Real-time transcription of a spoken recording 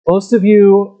Most of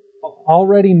you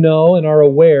already know and are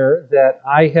aware that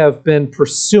I have been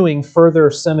pursuing further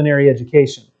seminary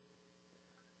education,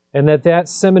 and that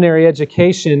seminary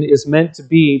education is meant to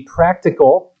be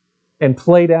practical and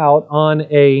played out on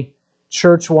a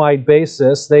church-wide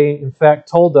basis. They, in fact,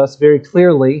 told us very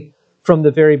clearly from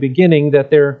the very beginning that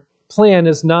their plan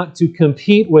is not to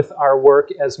compete with our work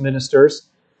as ministers,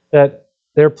 that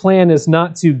their plan is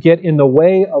not to get in the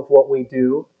way of what we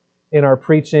do in our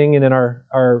preaching and in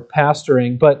our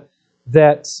pastoring, but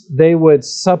that they would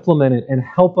supplement it and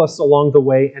help us along the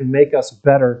way and make us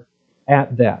better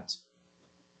at that.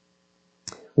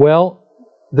 Well,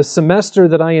 the semester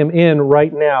that I am in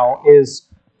right now is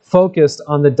focused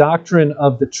on the doctrine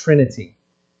of the Trinity.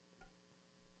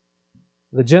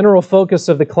 The general focus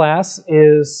of the class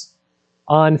is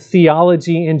on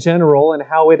theology in general and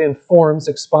how it informs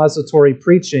expository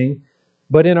preaching.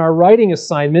 But in our writing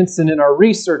assignments and in our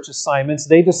research assignments,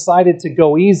 they decided to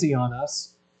go easy on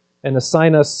us and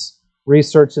assign us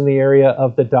research in the area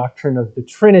of the doctrine of the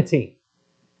Trinity.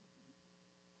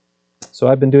 So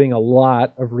I've been doing a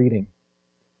lot of reading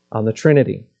on the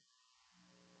Trinity.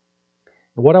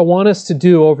 And what I want us to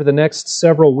do over the next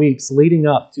several weeks leading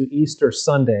up to Easter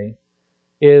Sunday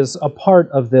is a part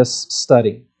of this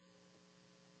study.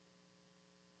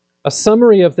 A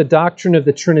summary of the doctrine of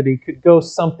the Trinity could go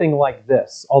something like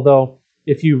this, although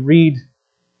if you read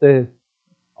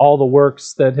all the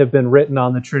works that have been written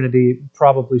on the Trinity, it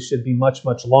probably should be much,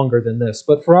 much longer than this.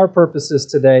 But for our purposes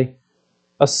today,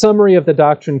 a summary of the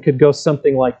doctrine could go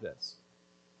something like this.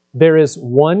 There is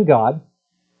one God,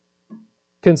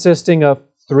 consisting of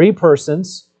three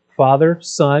persons, Father,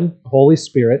 Son, Holy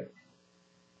Spirit.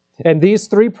 And these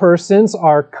three persons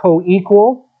are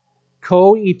co-equal,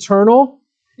 co-eternal,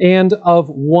 and of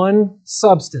one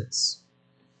substance.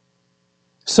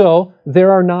 So,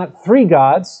 there are not three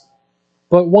gods,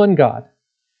 but one God.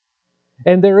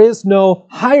 And there is no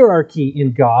hierarchy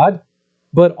in God,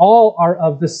 but all are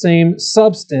of the same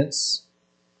substance.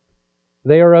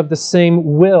 They are of the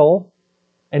same will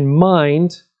and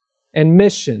mind and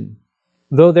mission.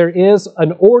 Though there is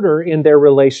an order in their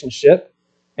relationship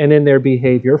and in their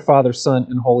behavior, Father, Son,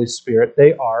 and Holy Spirit,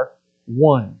 they are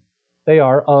one. They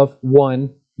are of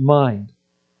one mind.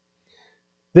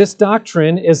 This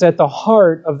doctrine is at the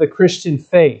heart of the Christian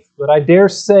faith, but I dare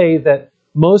say that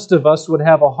most of us would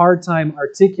have a hard time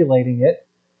articulating it,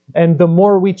 and the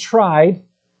more we tried,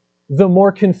 the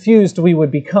more confused we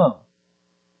would become.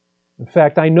 In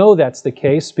fact, I know that's the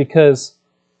case because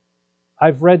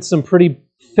I've read some pretty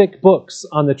thick books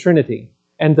on the Trinity,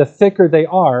 and the thicker they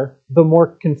are, the more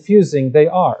confusing they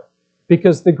are,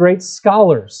 because the great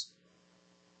scholars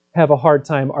have a hard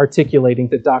time articulating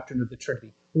the doctrine of the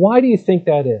Trinity. Why do you think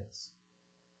that is?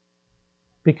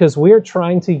 Because we're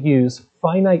trying to use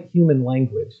finite human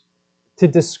language to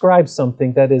describe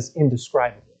something that is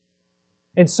indescribable.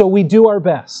 And so we do our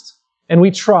best, and we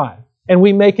try, and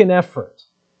we make an effort,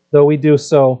 though we do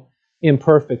so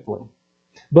imperfectly.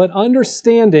 But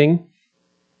understanding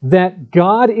that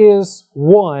God is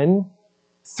one,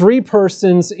 three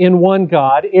persons in one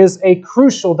God, is a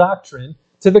crucial doctrine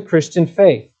to the Christian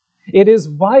faith. It is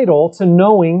vital to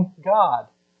knowing God.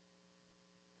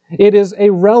 It is a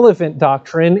relevant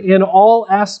doctrine in all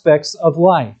aspects of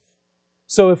life.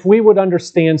 So if we would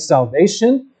understand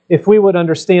salvation, if we would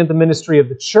understand the ministry of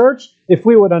the church, if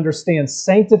we would understand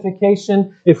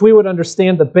sanctification, if we would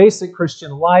understand the basic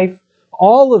Christian life,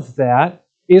 all of that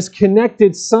is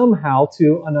connected somehow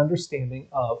to an understanding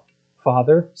of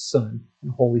Father, Son,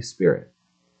 and Holy Spirit.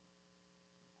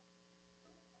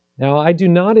 Now, I do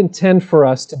not intend for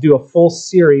us to do a full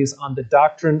series on the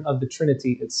doctrine of the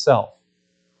Trinity itself.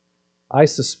 I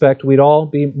suspect we'd all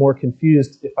be more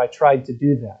confused if I tried to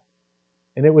do that.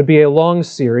 And it would be a long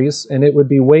series, and it would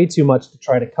be way too much to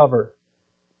try to cover.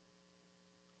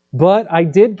 But I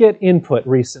did get input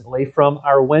recently from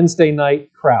our Wednesday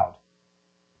night crowd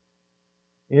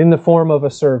in the form of a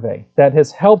survey that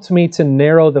has helped me to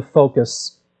narrow the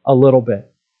focus a little bit.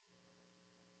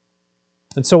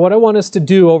 And so what I want us to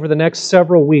do over the next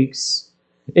several weeks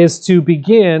is to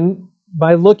begin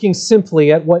by looking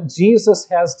simply at what Jesus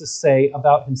has to say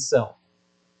about himself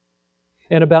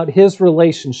and about his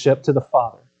relationship to the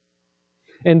Father.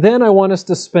 And then I want us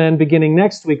to spend, beginning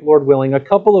next week, Lord willing, a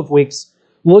couple of weeks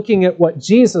looking at what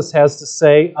Jesus has to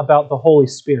say about the Holy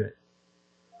Spirit.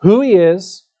 Who he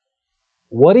is,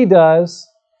 what he does,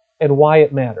 and why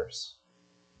it matters.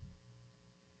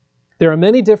 There are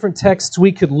many different texts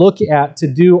we could look at to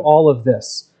do all of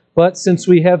this. But since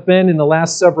we have been in the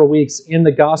last several weeks in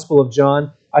the Gospel of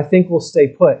John, I think we'll stay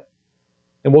put.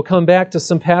 And we'll come back to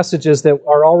some passages that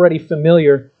are already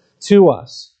familiar to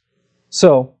us.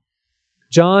 So,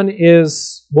 John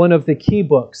is one of the key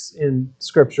books in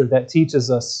Scripture that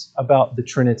teaches us about the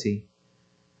Trinity.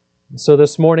 So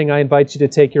this morning I invite you to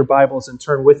take your Bibles and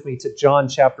turn with me to John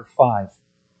chapter 5.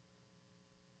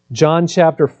 John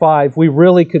chapter 5, we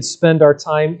really could spend our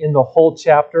time in the whole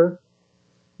chapter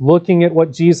looking at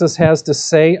what Jesus has to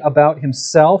say about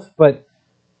himself, but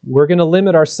we're going to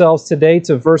limit ourselves today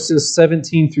to verses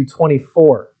 17 through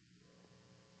 24.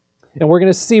 And we're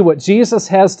going to see what Jesus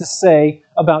has to say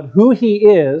about who he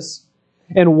is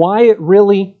and why it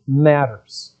really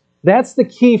matters. That's the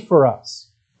key for us.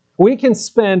 We can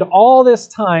spend all this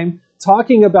time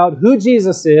talking about who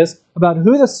Jesus is, about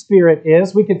who the Spirit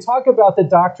is. We could talk about the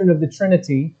doctrine of the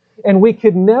Trinity, and we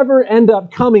could never end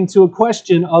up coming to a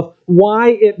question of why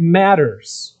it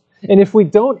matters. And if we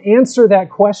don't answer that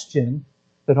question,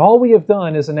 then all we have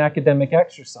done is an academic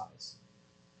exercise.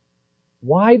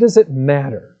 Why does it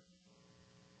matter?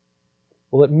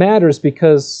 Well, it matters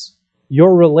because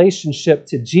your relationship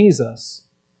to Jesus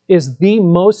is the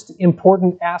most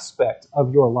important aspect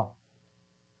of your life.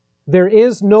 There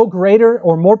is no greater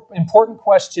or more important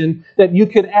question that you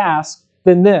could ask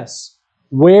than this: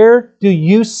 where do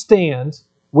you stand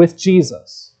with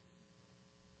Jesus?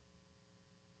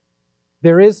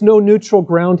 There is no neutral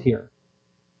ground here.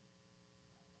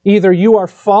 Either you are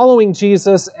following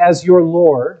Jesus as your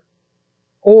Lord,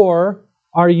 or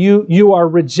you are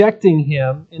rejecting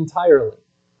him entirely.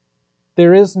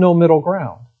 There is no middle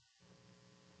ground.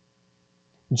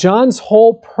 John's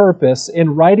whole purpose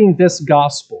in writing this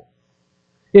gospel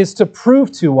is to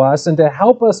prove to us and to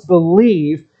help us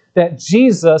believe that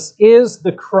Jesus is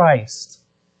the Christ.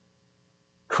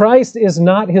 Christ is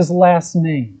not his last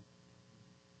name.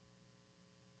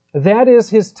 That is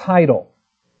his title.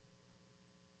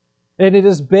 And it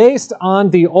is based on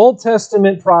the Old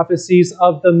Testament prophecies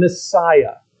of the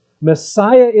Messiah.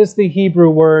 Messiah is the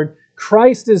Hebrew word,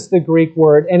 Christ is the Greek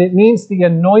word, and it means the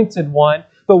anointed one,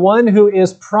 the one who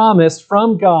is promised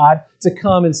from God to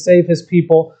come and save his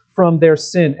people from their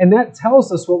sin. And that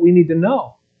tells us what we need to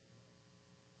know.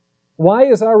 Why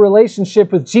is our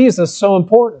relationship with Jesus so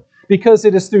important? Because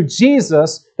it is through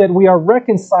Jesus that we are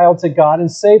reconciled to God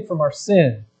and saved from our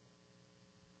sin.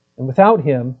 And without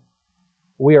him,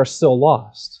 we are still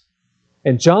lost.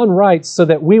 And John writes so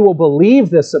that we will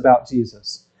believe this about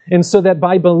Jesus, and so that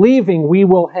by believing we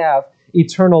will have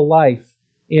eternal life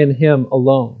in him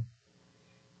alone.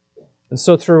 And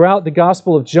so throughout the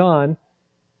Gospel of John,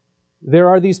 there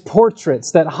are these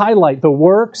portraits that highlight the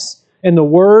works and the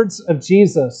words of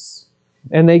Jesus.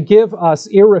 And they give us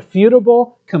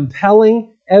irrefutable,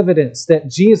 compelling evidence that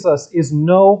Jesus is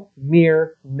no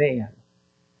mere man.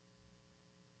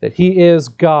 That he is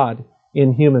God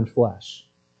in human flesh.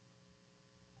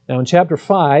 Now in chapter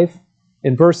 5,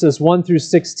 in verses 1 through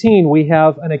 16, we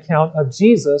have an account of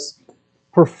Jesus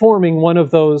performing one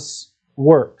of those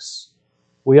works.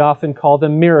 We often call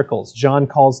them miracles. John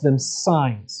calls them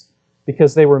signs,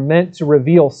 because they were meant to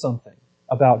reveal something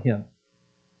about him.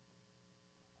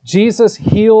 Jesus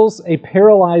heals a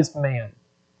paralyzed man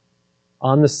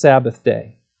on the Sabbath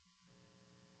day.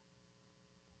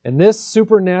 And this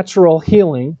supernatural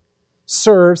healing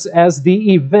serves as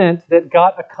the event that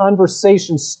got a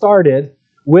conversation started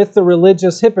with the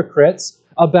religious hypocrites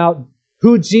about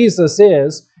who Jesus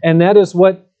is, and that is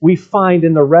what we find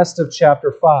in the rest of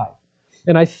chapter 5.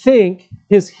 And I think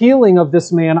his healing of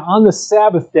this man on the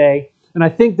Sabbath day, and I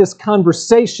think this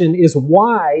conversation is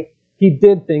why he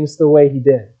did things the way he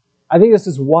did. I think this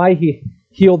is why he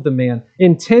healed the man,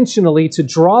 intentionally to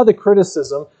draw the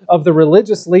criticism of the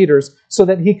religious leaders so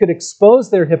that he could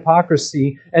expose their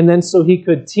hypocrisy, and then so he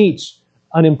could teach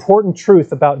an important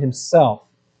truth about himself.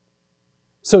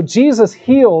 So Jesus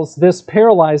heals this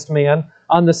paralyzed man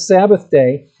on the Sabbath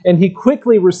day, and he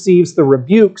quickly receives the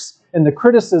rebukes and the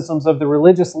criticisms of the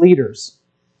religious leaders.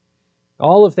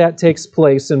 All of that takes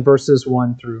place in verses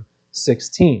 1 through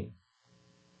 16.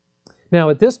 Now,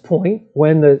 at this point,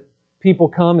 when the people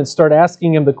come and start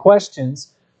asking him the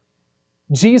questions,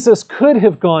 Jesus could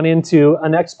have gone into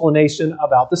an explanation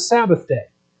about the Sabbath day.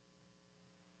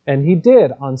 And he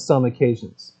did on some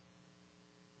occasions.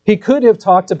 He could have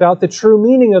talked about the true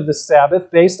meaning of the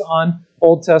Sabbath based on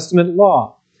Old Testament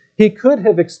law. He could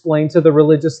have explained to the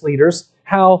religious leaders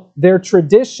how their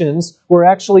traditions were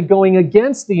actually going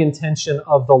against the intention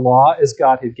of the law as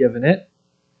God had given it.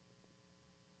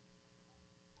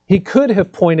 He could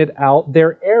have pointed out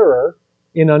their error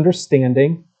in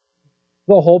understanding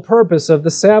the whole purpose of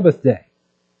the Sabbath day.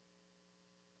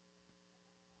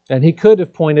 And he could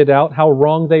have pointed out how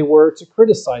wrong they were to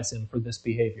criticize him for this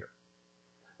behavior.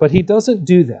 But he doesn't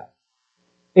do that.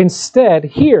 Instead,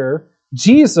 here,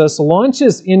 Jesus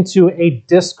launches into a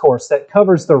discourse that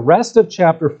covers the rest of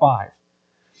chapter 5.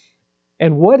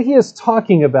 And what he is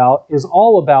talking about is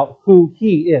all about who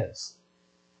he is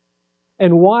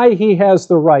and why he has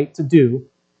the right to do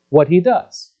what he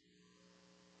does.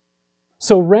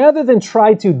 So rather than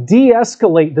try to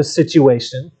de-escalate the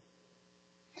situation,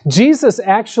 Jesus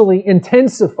actually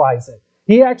intensifies it.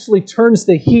 He actually turns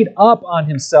the heat up on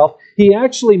himself. He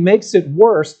actually makes it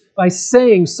worse by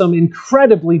saying some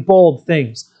incredibly bold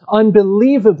things,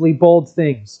 unbelievably bold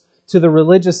things to the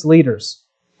religious leaders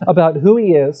about who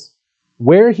he is,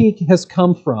 where he has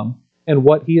come from, and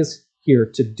what he is here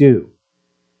to do.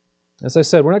 As I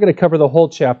said, we're not going to cover the whole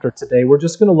chapter today. We're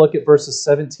just going to look at verses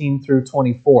 17 through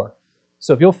 24.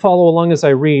 So if you'll follow along as I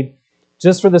read,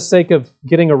 just for the sake of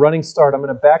getting a running start, I'm going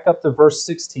to back up to verse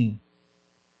 16,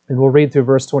 and we'll read through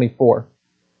verse 24.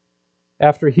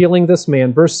 After healing this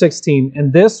man, verse 16,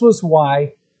 and this was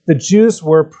why the Jews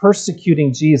were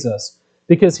persecuting Jesus,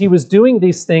 because he was doing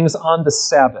these things on the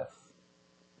Sabbath.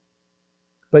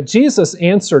 But Jesus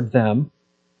answered them,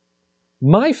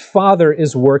 "My Father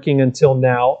is working until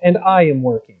now, and I am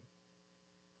working."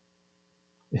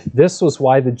 This was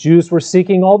why the Jews were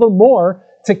seeking all the more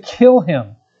to kill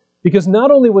him, because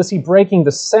not only was he breaking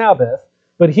the Sabbath,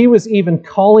 but he was even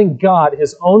calling God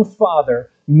his own Father,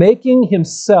 making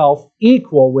himself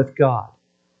equal with God.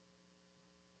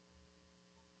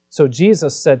 So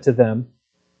Jesus said to them,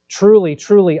 "Truly,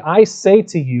 truly, I say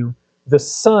to you, the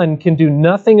Son can do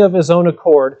nothing of his own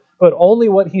accord, but only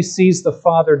what he sees the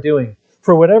Father doing.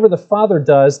 For whatever the Father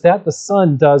does, that the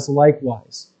Son does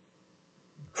likewise.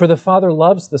 For the Father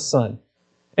loves the Son,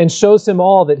 and shows him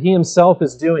all that he himself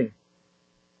is doing.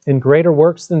 And greater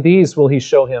works than these will he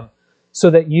show him, so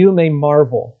that you may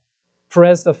marvel. For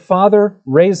as the Father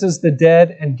raises the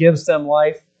dead and gives them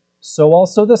life, so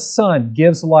also the Son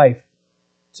gives life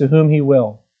to whom he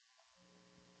will.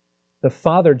 The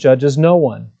Father judges no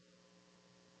one,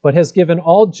 but has given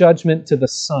all judgment to the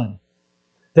Son,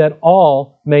 that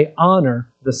all may honor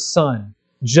the Son,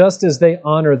 just as they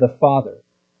honor the Father.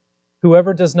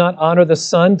 Whoever does not honor the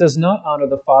Son does not honor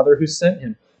the Father who sent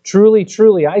him. Truly,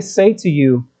 truly, I say to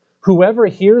you, whoever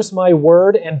hears my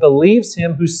word and believes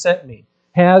him who sent me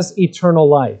has eternal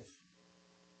life.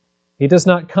 He does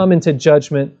not come into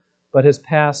judgment, but has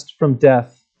passed from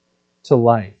death to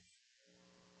life."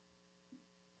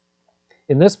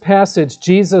 In this passage,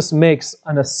 Jesus makes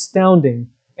an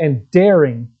astounding and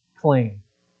daring claim.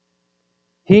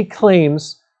 He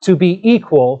claims to be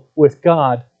equal with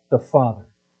God the Father.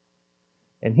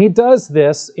 And he does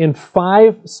this in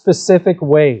 5 specific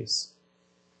ways.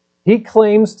 He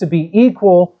claims to be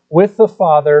equal with the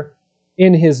Father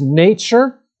in his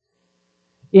nature,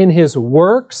 in his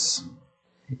works,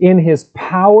 in his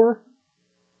power,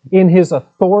 in his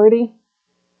authority,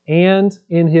 and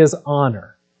in his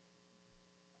honor.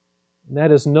 And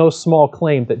that is no small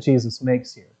claim that Jesus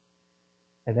makes here.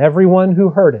 And everyone who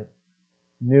heard it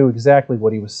knew exactly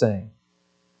what he was saying.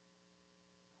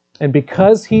 And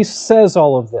because he says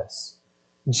all of this,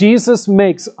 Jesus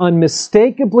makes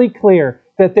unmistakably clear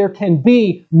that there can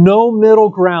be no middle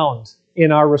ground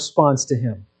in our response to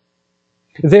him.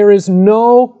 There is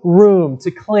no room to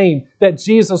claim that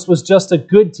Jesus was just a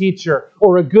good teacher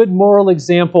or a good moral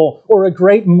example or a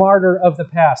great martyr of the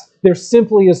past. There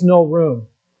simply is no room.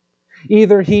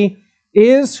 Either he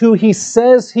is who he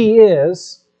says he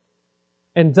is,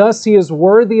 and thus he is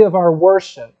worthy of our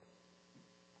worship,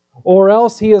 or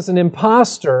else he is an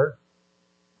impostor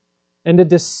and a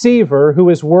deceiver who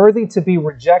is worthy to be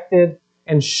rejected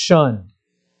and shunned.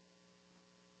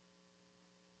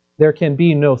 There can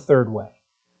be no third way.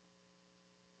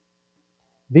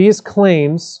 These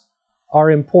claims are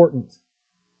important.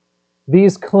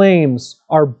 These claims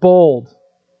are bold.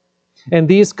 And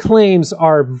these claims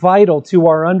are vital to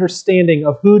our understanding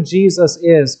of who Jesus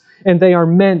is, and they are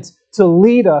meant to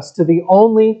lead us to the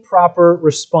only proper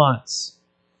response: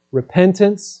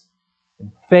 repentance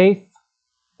and faith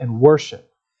and worship.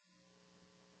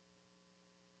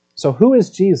 So who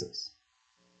is Jesus?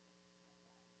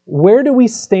 Where do we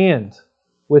stand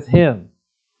with him?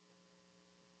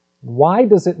 Why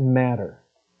does it matter?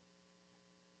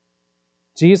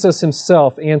 Jesus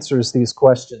himself answers these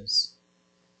questions.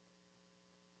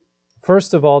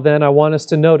 First of all, then, I want us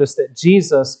to notice that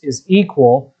Jesus is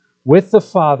equal with the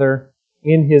Father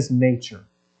in his nature.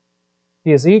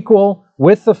 He is equal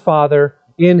with the Father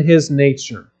in his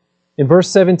nature. In verse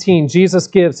 17, Jesus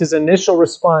gives his initial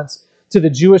response to the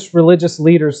Jewish religious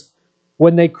leaders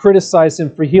when they criticize him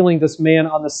for healing this man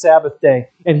on the Sabbath day.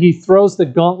 And he throws the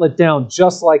gauntlet down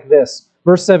just like this.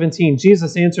 Verse 17,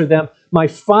 Jesus answered them, "My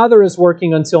Father is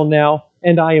working until now,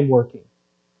 and I am working."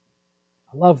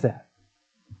 I love that.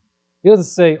 He doesn't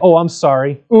say, oh, I'm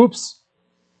sorry, oops.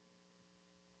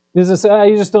 He doesn't say,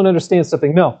 you just don't understand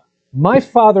something. No, my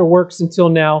Father works until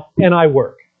now, and I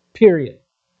work, period.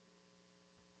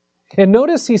 And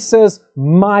notice he says,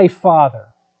 my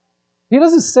Father. He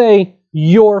doesn't say,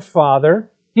 your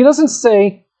Father. He doesn't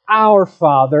say, our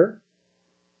Father.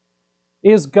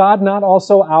 Is God not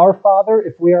also our Father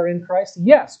if we are in Christ?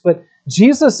 Yes, but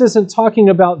Jesus isn't talking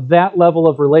about that level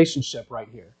of relationship right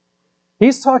here.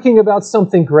 He's talking about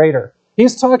something greater.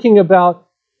 He's talking about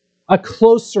a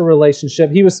closer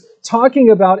relationship. He was talking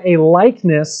about a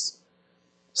likeness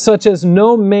such as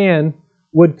no man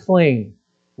would claim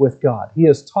with God. He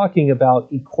is talking about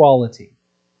equality.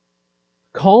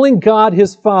 Calling God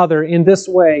his Father in this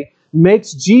way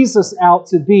makes Jesus out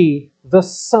to be the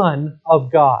Son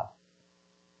of God.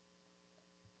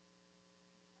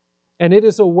 And it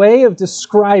is a way of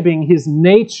describing his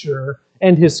nature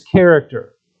and his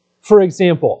character. For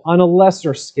example, on a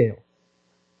lesser scale,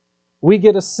 we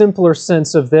get a simpler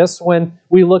sense of this when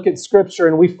we look at Scripture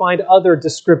and we find other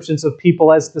descriptions of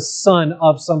people as the son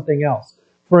of something else.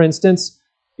 For instance,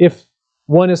 if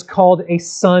one is called a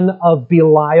son of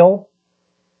Belial,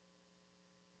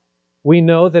 we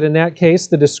know that in that case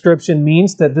the description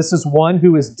means that this is one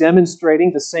who is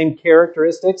demonstrating the same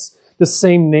characteristics, the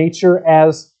same nature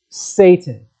as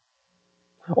Satan.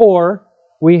 Or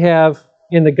we have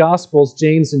in the Gospels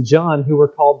James and John who were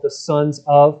called the sons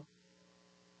of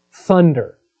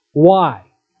thunder. Why?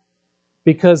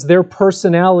 Because their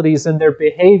personalities and their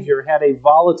behavior had a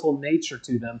volatile nature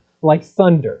to them, like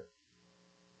thunder.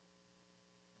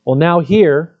 Well, now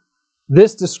here,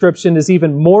 this description is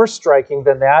even more striking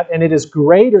than that, and it is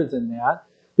greater than that,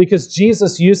 because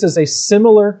Jesus uses a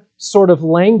similar sort of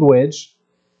language,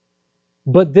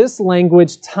 but this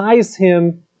language ties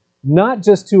him not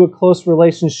just to a close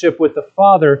relationship with the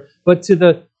Father, but to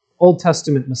the Old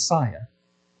Testament Messiah.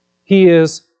 He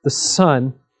is the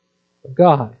Son of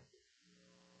God.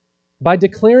 By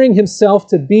declaring himself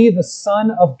to be the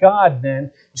Son of God,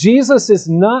 then, Jesus is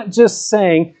not just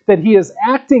saying that he is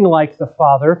acting like the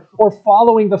Father or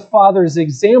following the Father's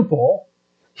example.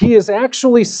 He is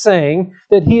actually saying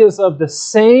that he is of the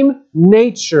same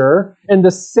nature and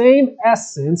the same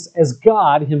essence as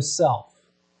God himself.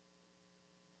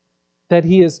 That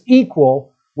he is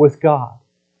equal with God.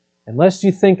 Unless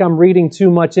you think I'm reading too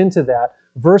much into that,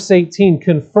 verse 18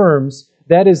 confirms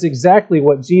that is exactly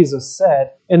what Jesus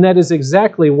said, and that is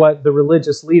exactly what the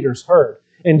religious leaders heard.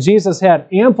 And Jesus had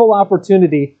ample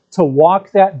opportunity to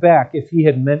walk that back if he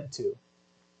had meant to.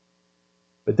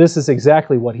 But this is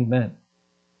exactly what he meant.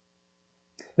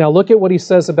 Now look at what he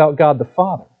says about God the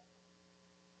Father.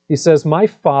 He says, my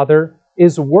Father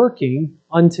is working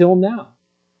until now.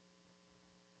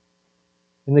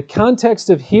 In the context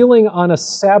of healing on a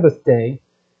Sabbath day,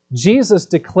 Jesus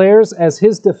declares as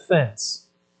his defense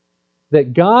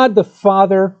that God the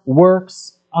Father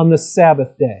works on the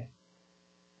Sabbath day.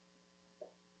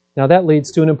 Now that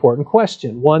leads to an important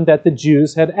question, one that the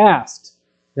Jews had asked,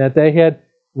 that they had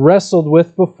wrestled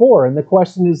with before. And the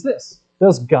question is this: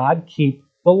 does God keep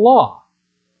the law?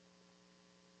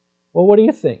 Well, what do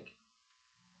you think?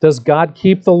 Does God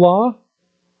keep the law?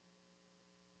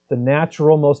 The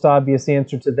natural, most obvious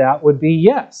answer to that would be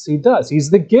yes, he does. He's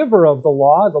the giver of the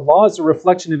law. The law is a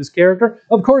reflection of his character.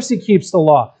 Of course he keeps the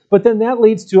law. But then that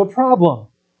leads to a problem.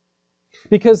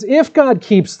 Because if God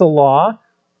keeps the law,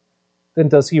 then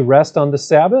does he rest on the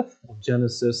Sabbath? Well,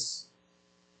 Genesis,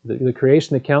 the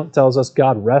creation account tells us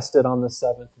God rested on the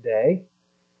seventh day.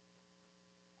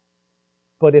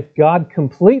 But if God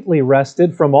completely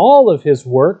rested from all of his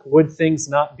work, would things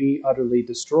not be utterly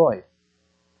destroyed?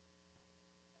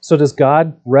 So does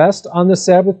God rest on the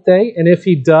Sabbath day? And if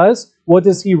he does, what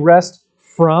does he rest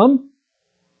from?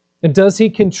 And does he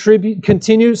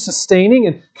continue sustaining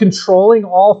and controlling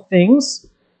all things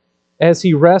as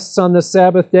he rests on the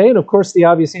Sabbath day? And of course, the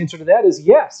obvious answer to that is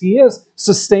yes, he is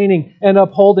sustaining and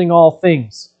upholding all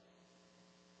things.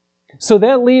 So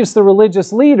that leaves the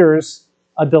religious leaders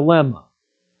a dilemma.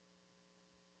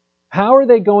 How are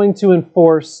they going to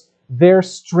enforce their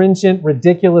stringent,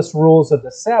 ridiculous rules of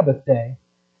the Sabbath day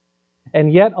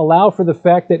and yet allow for the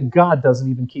fact that God doesn't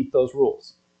even keep those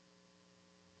rules?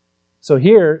 So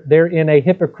here, they're in a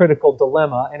hypocritical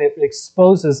dilemma, and it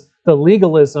exposes the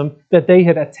legalism that they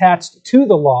had attached to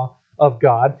the law of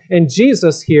God. And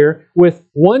Jesus here, with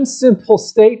one simple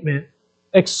statement,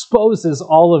 exposes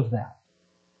all of that.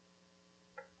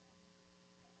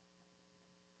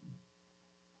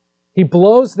 He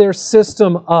blows their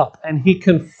system up, and he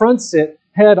confronts it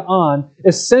head on,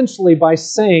 essentially by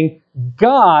saying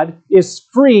God is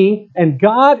free and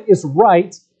God is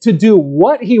right to do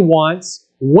what he wants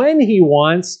when he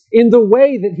wants, in the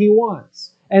way that he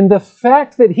wants. And the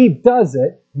fact that he does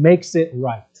it makes it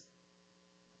right,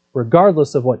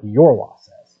 regardless of what your law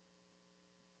says.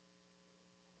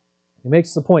 He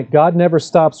makes the point, God never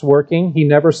stops working. He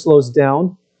never slows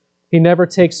down. He never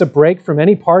takes a break from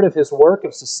any part of his work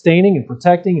of sustaining and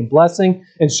protecting and blessing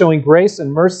and showing grace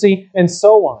and mercy and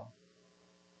so on.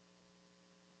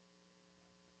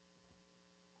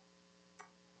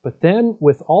 But then,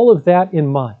 with all of that in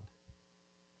mind,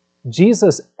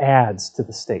 Jesus adds to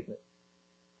the statement.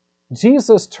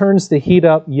 Jesus turns the heat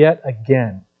up yet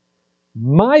again.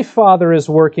 My Father is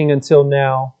working until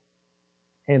now,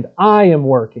 and I am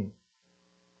working.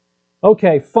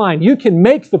 Okay, fine. You can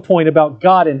make the point about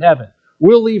God in heaven.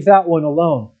 We'll leave that one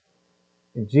alone.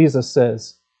 And Jesus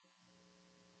says,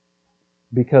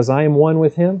 because I am one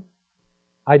with him,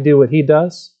 I do what he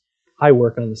does, I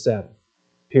work on the Sabbath.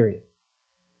 Period.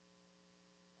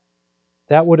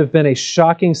 That would have been a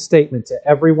shocking statement to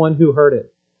everyone who heard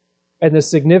it. And the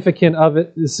significance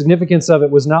of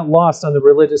it was not lost on the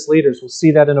religious leaders. We'll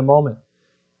see that in a moment.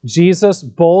 Jesus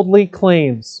boldly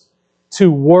claims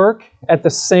to work at the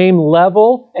same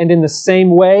level and in the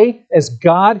same way as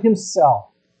God himself.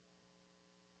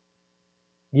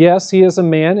 Yes, he is a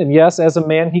man, and yes, as a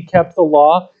man he kept the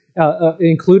law,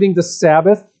 including the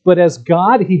Sabbath, but as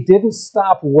God, he didn't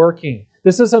stop working.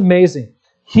 This is amazing.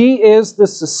 He is the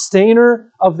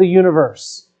sustainer of the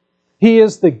universe. He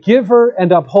is the giver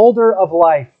and upholder of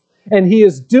life. And he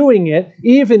is doing it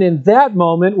even in that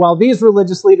moment while these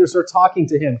religious leaders are talking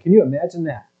to him. Can you imagine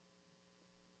that?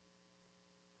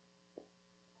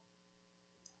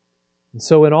 And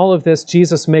so in all of this,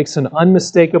 Jesus makes an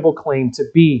unmistakable claim to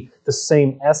be the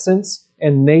same essence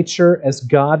and nature as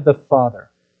God the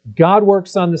Father. God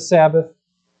works on the Sabbath,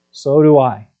 so do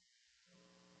I.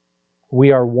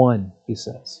 We are one, he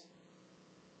says.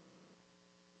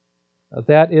 Now,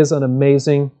 that is an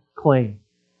amazing claim.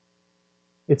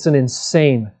 It's an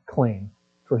insane claim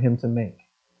for him to make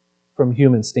from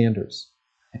human standards.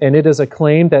 And it is a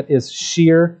claim that is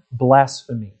sheer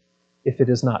blasphemy if it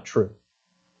is not true.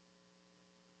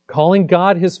 Calling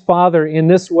God his Father in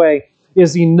this way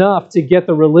is enough to get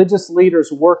the religious leaders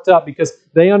worked up because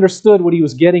they understood what he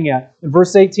was getting at. And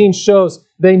verse 18 shows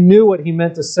they knew what he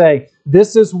meant to say.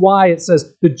 This is why it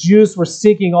says the Jews were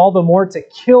seeking all the more to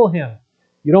kill him.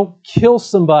 You don't kill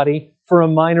somebody for a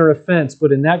minor offense,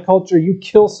 but in that culture, you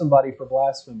kill somebody for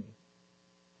blasphemy.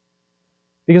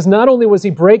 Because not only was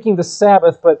he breaking the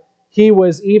Sabbath, but he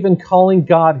was even calling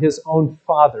God his own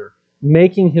Father,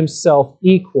 making himself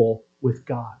equal with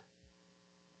God.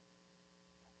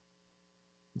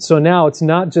 So now it's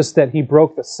not just that he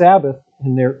broke the Sabbath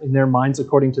in their minds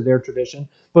according to their tradition,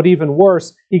 but even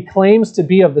worse, he claims to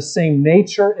be of the same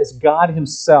nature as God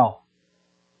himself.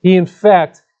 He in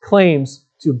fact claims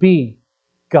to be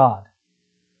God.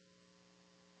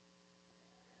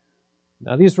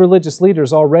 Now these religious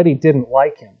leaders already didn't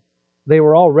like him. They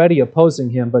were already opposing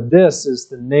him, but this is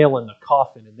the nail in the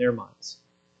coffin in their minds.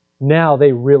 Now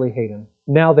they really hate him.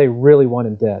 Now they really want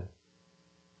him dead.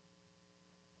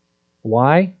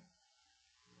 Why?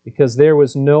 Because there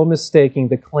was no mistaking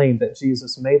the claim that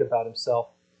Jesus made about himself.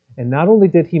 And not only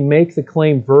did he make the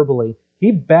claim verbally,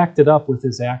 he backed it up with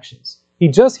his actions. He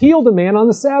just healed a man on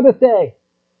the Sabbath day.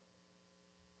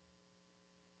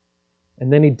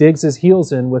 And then he digs his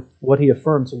heels in with what he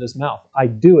affirms with his mouth. I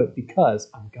do it because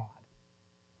I'm God.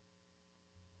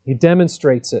 He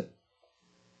demonstrates it,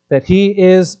 that he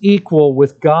is equal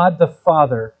with God the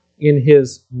Father in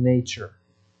his nature.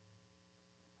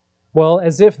 Well,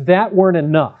 as if that weren't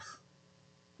enough.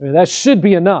 I mean, that should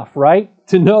be enough, right?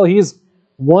 To know he's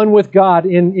one with God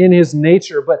in his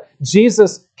nature. But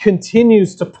Jesus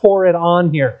continues to pour it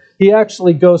on here. He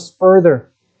actually goes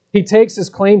further. He takes his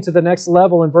claim to the next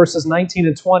level in verses 19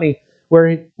 and 20,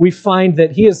 where we find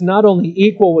that he is not only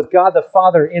equal with God the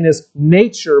Father in his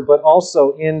nature, but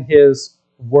also in his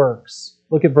works.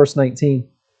 Look at verse 19.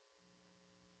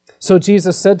 So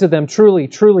Jesus said to them, truly,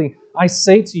 truly, I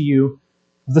say to you,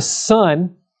 the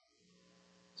Son,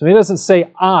 so he doesn't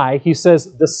say I, he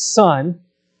says the Son,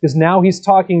 because now he's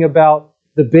talking about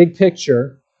the big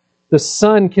picture. The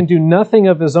Son can do nothing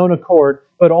of his own accord,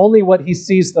 but only what he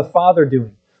sees the Father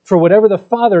doing. For whatever the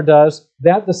Father does,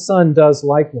 that the Son does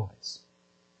likewise.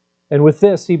 And with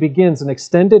this, he begins an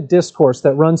extended discourse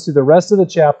that runs through the rest of the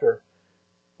chapter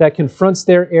that confronts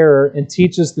their error and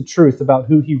teaches the truth about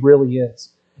who he really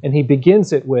is. And he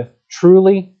begins it with,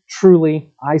 truly,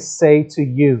 truly, I say to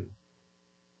you.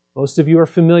 Most of you are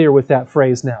familiar with that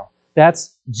phrase now.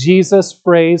 That's Jesus'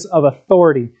 phrase of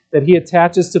authority that he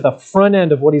attaches to the front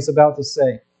end of what he's about to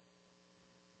say.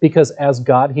 Because as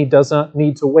God, he does not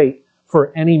need to wait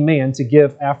for any man to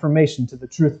give affirmation to the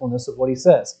truthfulness of what he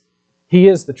says. He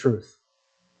is the truth.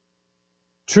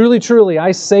 Truly, truly,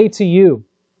 I say to you,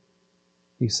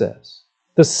 he says,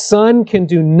 the Son can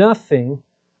do nothing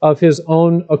of his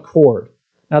own accord.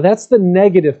 Now that's the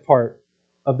negative part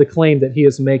of the claim that he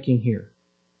is making here.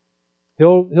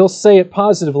 He'll say it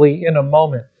positively in a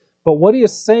moment. But what he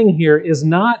is saying here is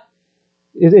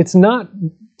it's not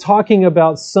talking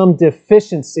about some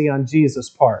deficiency on Jesus'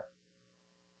 part,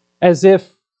 as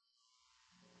if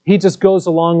he just goes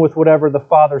along with whatever the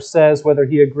Father says, whether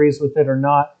he agrees with it or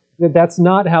not. That's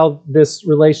not how this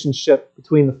relationship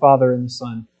between the Father and the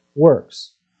Son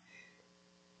works.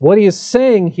 What he is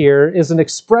saying here is an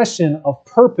expression of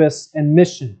purpose and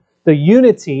mission, the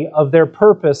unity of their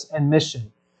purpose and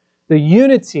mission, the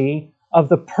unity of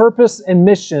the purpose and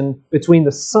mission between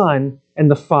the Son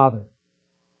and the Father.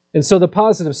 And so the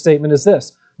positive statement is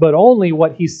this: but only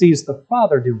what he sees the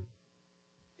Father doing.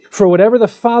 For whatever the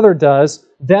Father does,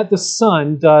 that the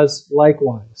Son does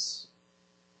likewise.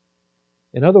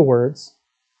 In other words,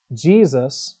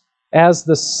 Jesus, as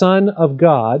the Son of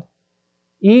God,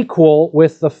 equal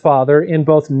with the Father in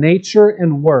both nature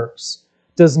and works,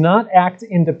 does not act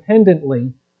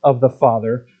independently of the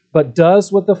Father, but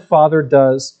does what the Father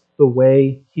does the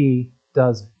way he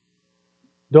does it.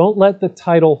 Don't let the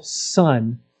title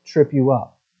Son trip you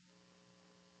up.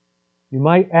 You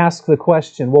might ask the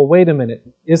question, well, wait a minute,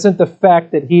 isn't the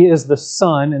fact that he is the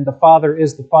Son and the Father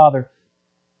is the Father,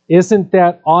 isn't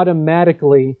that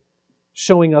automatically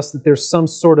showing us that there's some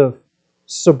sort of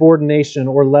subordination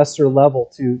or lesser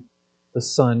level to the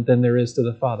Son than there is to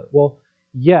the Father? Well,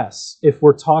 yes, if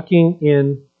we're talking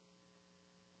in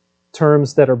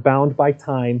terms that are bound by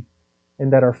time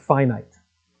and that are finite,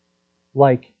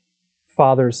 like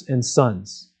fathers and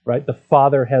sons, right? The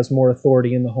Father has more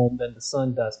authority in the home than the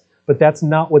Son does. But that's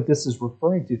not what this is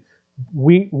referring to.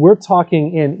 We're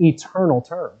talking in eternal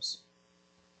terms.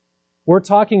 We're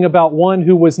talking about one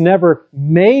who was never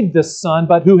made the Son,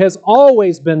 but who has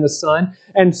always been the Son.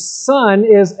 And Son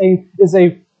is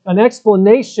an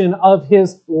explanation of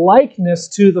his likeness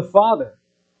to the Father.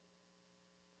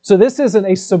 So this isn't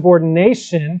a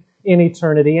subordination in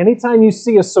eternity. Anytime you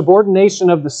see a subordination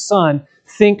of the Son,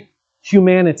 think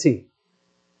humanity,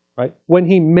 right? When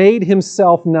he made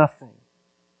himself nothing.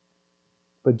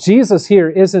 But Jesus here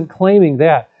isn't claiming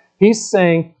that. He's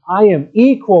saying, I am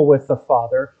equal with the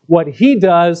Father. What he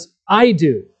does, I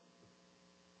do.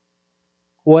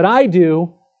 What I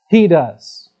do, he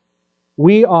does.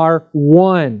 We are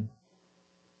one.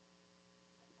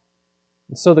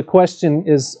 And so the question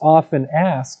is often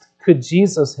asked, could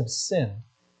Jesus have sinned?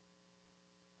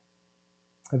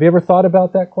 Have you ever thought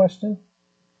about that question?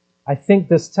 I think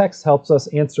this text helps us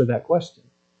answer that question.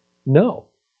 No,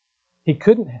 he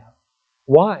couldn't have.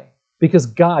 Why? Because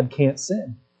God can't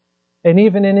sin. And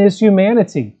even in his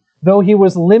humanity, though he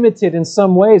was limited in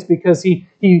some ways because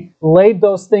he laid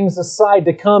those things aside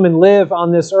to come and live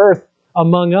on this earth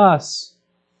among us,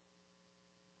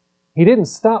 he didn't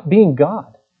stop being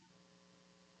God.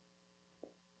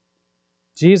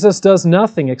 Jesus does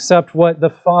nothing except what the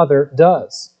Father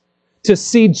does. To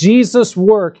see Jesus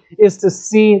work is to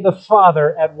see the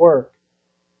Father at work.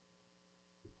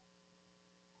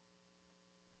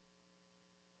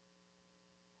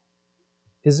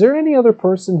 Is there any other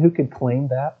person who could claim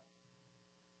that?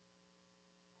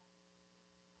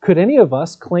 Could any of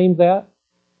us claim that?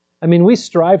 I mean, we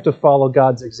strive to follow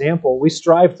God's example. We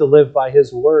strive to live by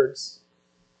his words.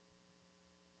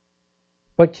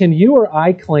 But can you or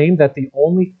I claim that the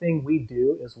only thing we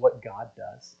do is what God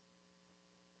does?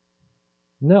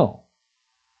 No.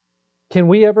 Can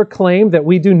we ever claim that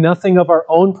we do nothing of our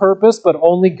own purpose, but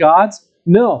only God's?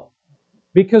 No.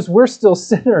 Because we're still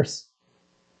sinners.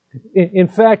 In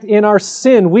fact, in our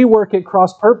sin, we work at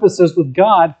cross purposes with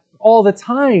God all the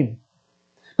time.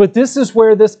 But this is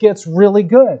where this gets really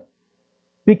good.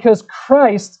 Because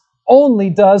Christ only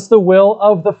does the will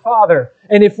of the Father.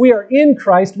 And if we are in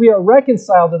Christ, we are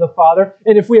reconciled to the Father.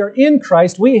 And if we are in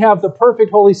Christ, we have the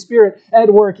perfect Holy Spirit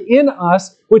at work in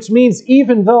us, which means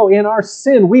even though in our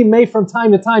sin we may from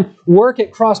time to time work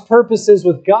at cross purposes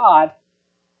with God,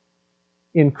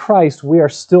 in Christ we are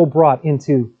still brought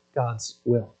into God's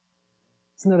will.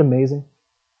 Isn't that amazing?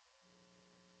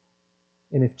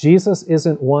 And if Jesus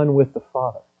isn't one with the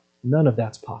Father, none of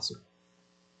that's possible.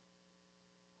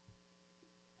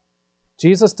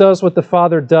 Jesus does what the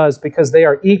Father does because they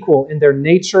are equal in their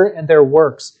nature and their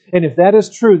works. And if that is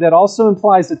true, that also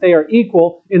implies that they are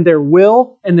equal in their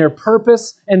will and their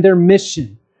purpose and their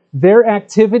mission. Their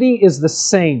activity is the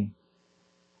same.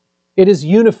 It is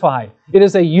unified. It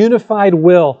is a unified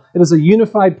will. It is a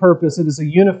unified purpose. It is a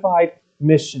unified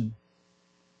mission.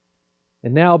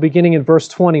 And now, beginning in verse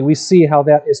 20, we see how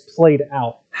that is played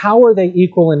out. How are they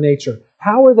equal in nature?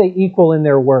 How are they equal in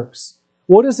their works?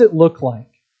 What does it look like?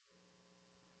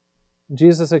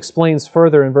 Jesus explains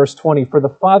further in verse 20, "For the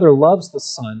Father loves the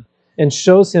Son and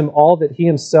shows him all that he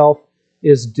himself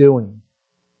is doing."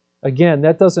 Again,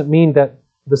 that doesn't mean that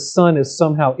the Son is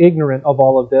somehow ignorant of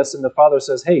all of this and the Father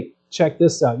says, "Hey, check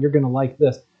this out. You're going to like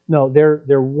this." No,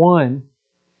 they're one.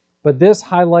 But this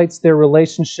highlights their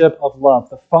relationship of love.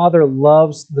 The Father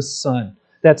loves the Son.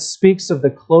 That speaks of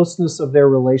the closeness of their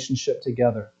relationship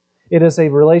together. It is a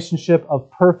relationship of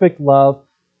perfect love,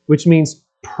 which means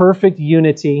perfect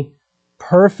unity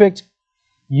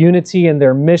in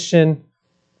their mission,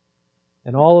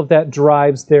 and all of that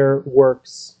drives their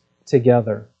works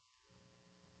together.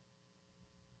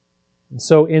 And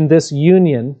so in this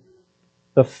union,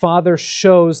 the Father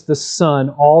shows the Son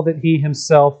all that He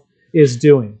Himself is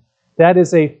doing. That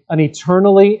is an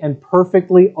eternally and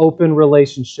perfectly open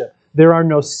relationship. There are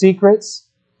no secrets.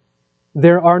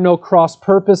 There are no cross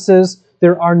purposes.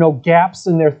 There are no gaps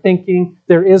in their thinking.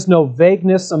 There is no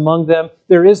vagueness among them.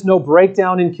 There is no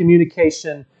breakdown in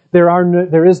communication.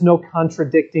 There is no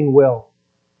contradicting will.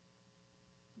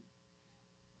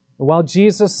 While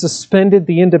Jesus suspended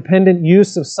the independent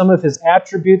use of some of His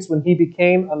attributes when He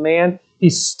became a man, He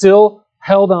still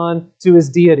held on to His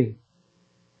deity.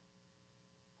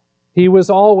 He was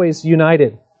always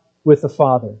united with the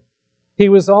Father. He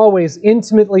was always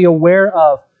intimately aware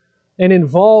of and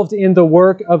involved in the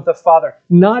work of the Father.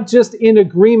 Not just in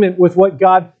agreement with what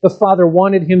God the Father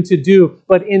wanted Him to do,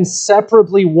 but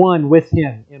inseparably one with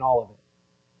Him in all of it.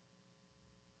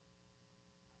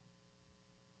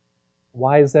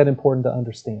 Why is that important to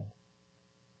understand?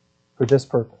 For this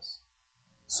purpose.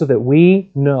 So that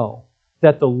we know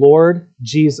that the Lord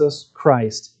Jesus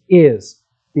Christ is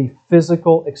the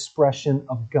physical expression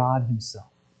of God Himself.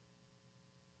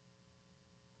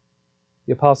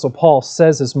 The Apostle Paul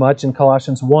says as much in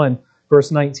Colossians 1,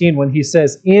 verse 19, when he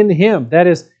says, "In Him," that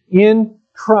is, in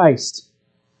Christ,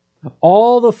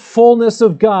 "all the fullness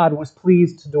of God was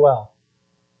pleased to dwell."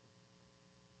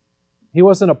 He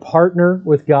wasn't a partner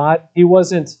with God. He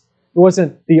wasn't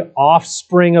the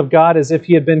offspring of God as if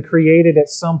He had been created at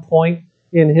some point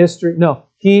in history. No,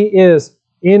 He is,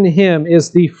 in Him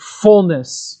is the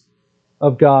fullness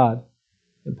of God.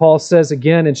 And Paul says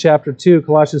again in chapter 2,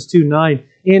 Colossians 2:9,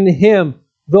 "In Him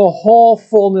the whole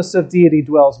fullness of deity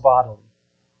dwells bodily."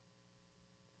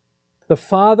 The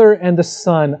Father and the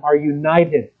Son are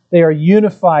united. They are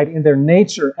unified in their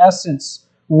nature, essence,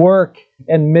 work,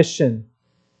 and mission.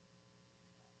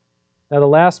 Now the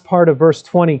last part of verse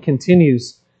 20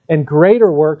 continues, "And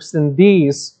greater works than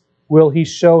these will He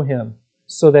show him,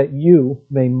 so that you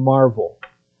may marvel."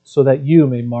 So that you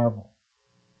may marvel.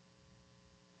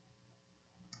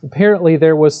 Apparently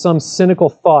there was some cynical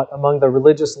thought among the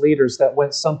religious leaders that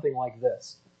went something like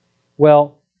this.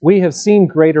 Well, we have seen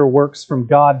greater works from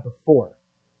God before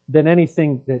than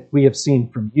anything that we have seen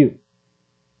from you.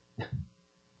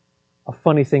 A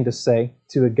funny thing to say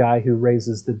to a guy who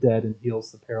raises the dead and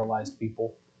heals the paralyzed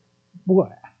people.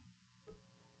 What?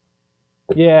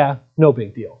 Yeah, no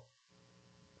big deal.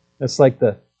 That's like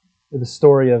the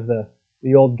story of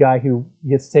the old guy who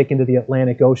gets taken to the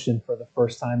Atlantic Ocean for the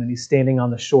first time, and he's standing on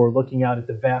the shore looking out at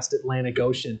the vast Atlantic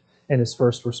Ocean, and his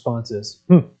first response is,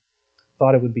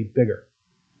 thought it would be bigger.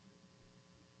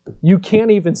 You can't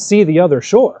even see the other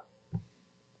shore.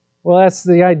 Well, that's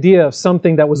the idea of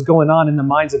something that was going on in the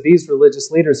minds of these religious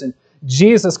leaders, and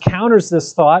Jesus counters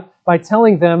this thought by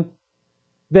telling them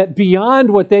that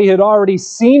beyond what they had already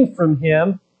seen from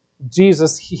Him,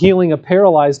 Jesus healing a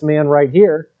paralyzed man right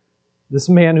here, this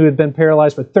man who had been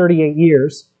paralyzed for 38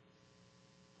 years,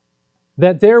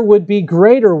 that there would be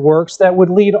greater works that would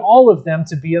lead all of them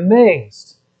to be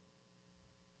amazed.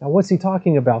 Now, what's He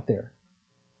talking about there?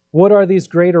 What are these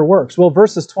greater works? Well,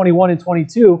 verses 21 and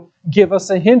 22 give us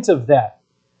a hint of that.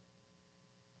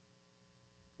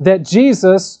 That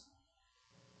Jesus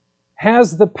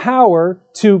has the power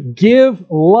to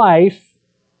give life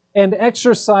and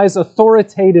exercise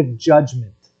authoritative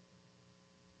judgment.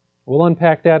 We'll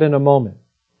unpack that in a moment.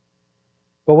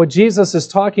 But what Jesus is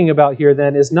talking about here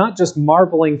then is not just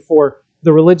marveling for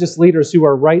the religious leaders who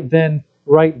are right then,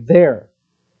 right there.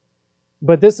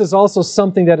 But this is also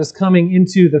something that is coming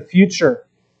into the future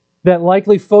that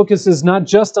likely focuses not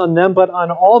just on them, but on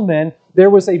all men.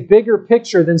 There was a bigger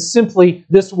picture than simply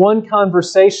this one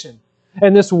conversation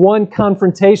and this one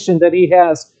confrontation that He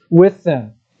has with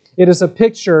them. It is a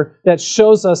picture that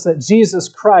shows us that Jesus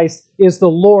Christ is the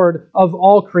Lord of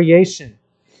all creation.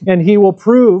 And He will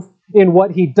prove in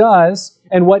what He does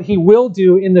and what he will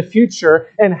do in the future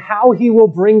and how he will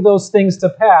bring those things to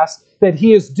pass, that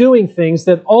he is doing things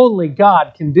that only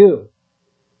God can do.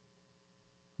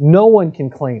 No one can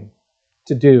claim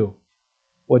to do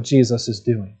what Jesus is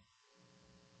doing.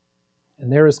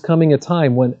 And there is coming a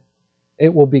time when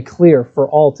it will be clear for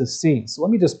all to see. So let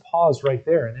me just pause right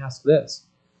there and ask this.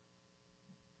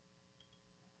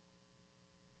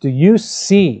 Do you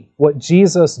see what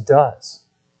Jesus does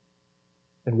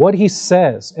and what he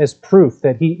says as proof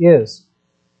that he is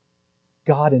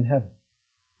God in heaven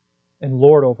and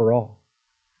Lord over all?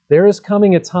 There is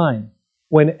coming a time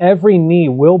when every knee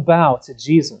will bow to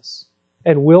Jesus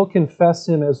and will confess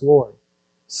him as Lord.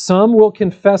 Some will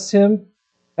confess him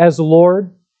as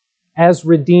Lord, as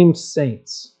redeemed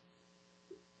saints.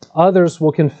 Others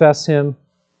will confess him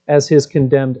as his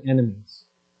condemned enemies.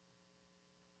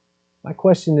 My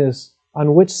question is,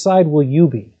 on which side will you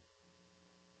be?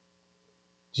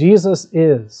 Jesus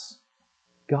is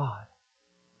God.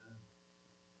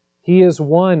 He is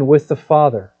one with the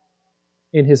Father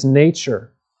in his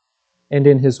nature and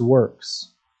in his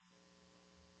works.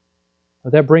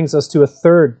 Now that brings us to a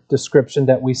third description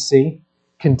that we see,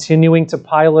 continuing to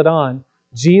pile it on.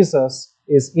 Jesus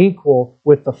is equal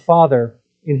with the Father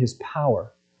in his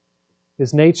power.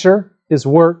 His nature, his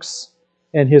works,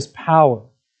 and his power.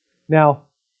 Now,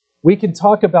 we can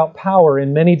talk about power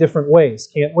in many different ways,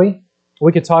 can't we?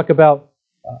 We could talk about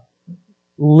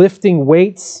lifting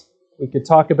weights. We could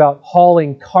talk about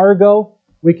hauling cargo.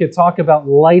 We could talk about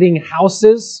lighting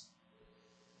houses.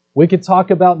 We could talk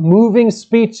about moving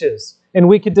speeches. And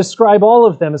we could describe all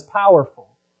of them as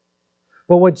powerful.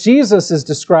 But what Jesus is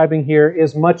describing here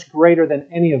is much greater than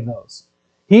any of those.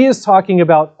 He is talking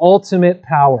about ultimate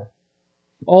power.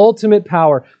 Ultimate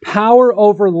power. Power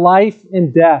over life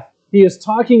and death. He is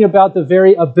talking about the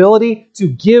very ability to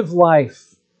give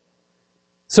life.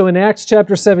 So in Acts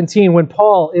chapter 17, when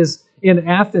Paul is in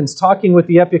Athens talking with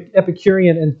the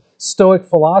Epicurean and Stoic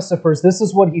philosophers, this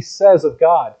is what he says of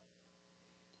God.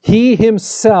 He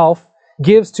himself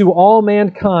gives to all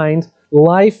mankind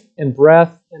life and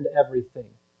breath and everything.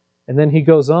 And then he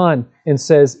goes on and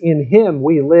says, in him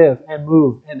we live and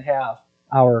move and have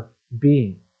our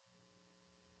being.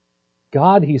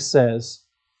 God, he says,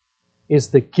 is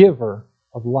the giver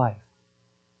of life.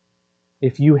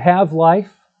 If you have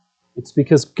life, it's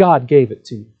because God gave it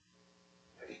to you.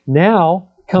 Now,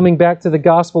 coming back to the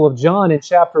Gospel of John in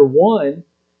chapter 1,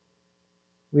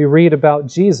 we read about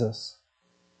Jesus.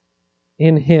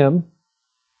 In him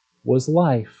was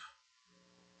life.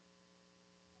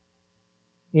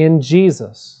 In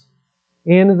Jesus,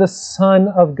 in the Son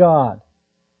of God,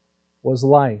 was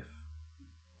life.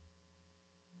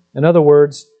 In other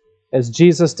words, as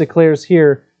Jesus declares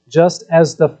here, just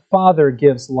as the Father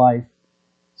gives life,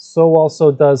 so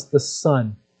also does the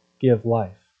Son give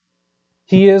life.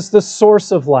 He is the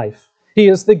source of life. He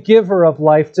is the giver of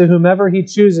life to whomever he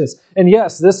chooses. And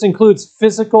yes, this includes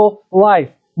physical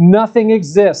life. Nothing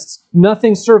exists,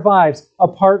 nothing survives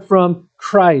apart from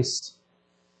Christ.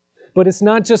 But it's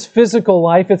not just physical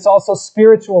life, it's also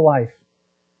spiritual life.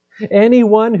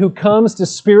 Anyone who comes to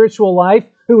spiritual life,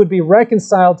 who would be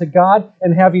reconciled to God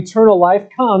and have eternal life,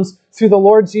 comes through the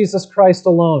Lord Jesus Christ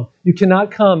alone. You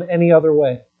cannot come any other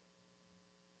way.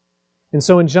 And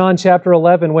so in John chapter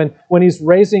 11, when he's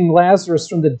raising Lazarus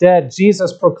from the dead,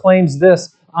 Jesus proclaims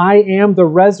this, I am the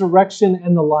resurrection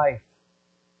and the life.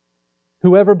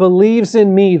 Whoever believes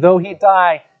in me, though he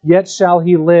die, yet shall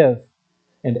he live.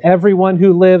 And everyone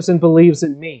who lives and believes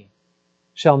in me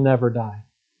shall never die.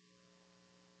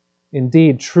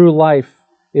 Indeed, true life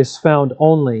is found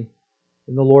only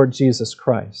in the Lord Jesus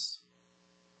Christ.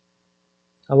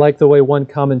 I like the way one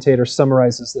commentator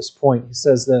summarizes this point. He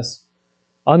says this,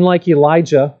 unlike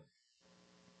Elijah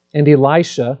and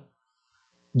Elisha,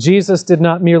 Jesus did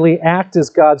not merely act as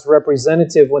God's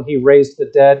representative when he raised the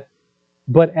dead,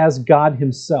 but as God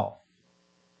himself.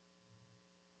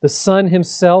 The Son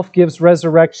himself gives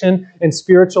resurrection and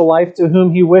spiritual life to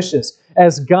whom he wishes.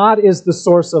 As God is the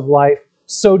source of life,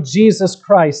 so Jesus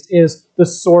Christ is the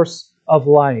source of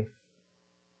life.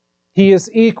 He is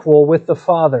equal with the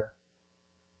Father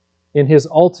in his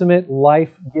ultimate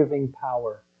life-giving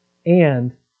power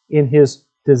and in his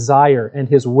desire and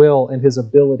his will and his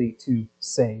ability to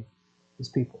save his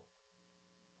people.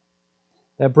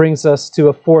 That brings us to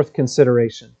a fourth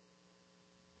consideration.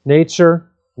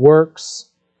 Nature, works,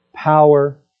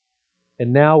 power,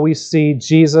 and now we see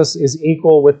Jesus is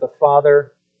equal with the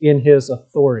Father in his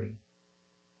authority.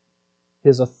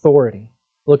 His authority.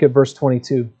 Look at verse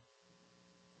 22.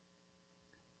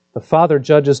 The Father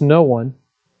judges no one,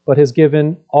 but has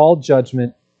given all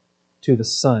judgment to the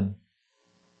Son.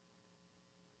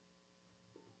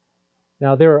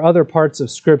 Now, there are other parts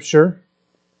of Scripture,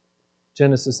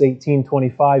 Genesis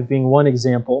 18:25 being one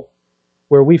example,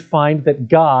 where we find that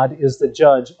God is the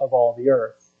judge of all the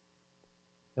earth.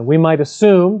 And we might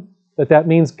assume that that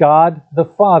means God the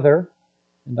Father,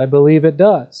 and I believe it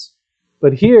does.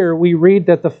 But here we read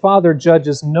that the Father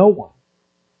judges no one.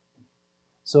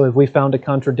 So have we found a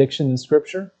contradiction in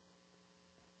Scripture?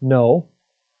 No,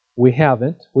 we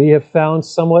haven't. We have found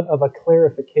somewhat of a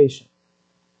clarification.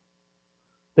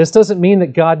 This doesn't mean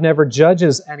that God never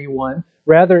judges anyone.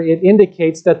 Rather, it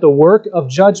indicates that the work of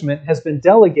judgment has been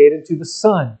delegated to the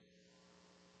Son.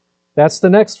 That's the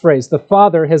next phrase. The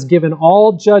Father has given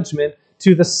all judgment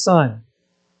to the Son.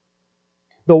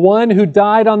 The one who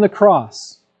died on the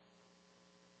cross.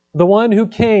 The one who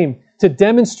came to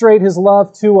demonstrate His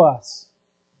love to us.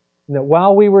 And that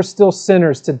while we were still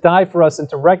sinners, to die for us and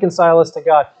to reconcile us to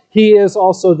God, He is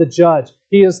also the judge.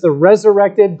 He is the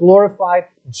resurrected, glorified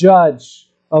judge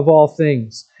of all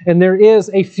things. And there is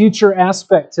a future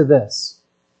aspect to this,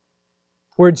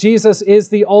 where Jesus is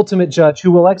the ultimate judge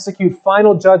who will execute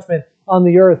final judgment on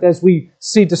the earth, as we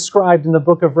see described in the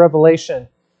book of Revelation.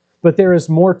 But there is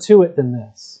more to it than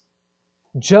this.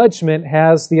 Judgment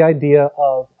has the idea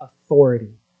of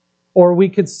authority, or we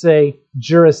could say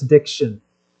jurisdiction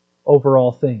over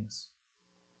all things.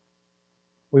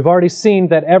 We've already seen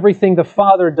that everything the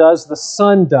Father does, the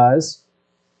Son does.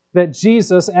 That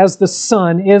Jesus, as the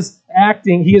Son, is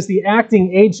acting. He is the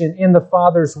acting agent in the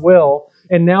Father's will.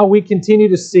 And now we continue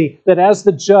to see that as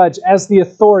the judge, as the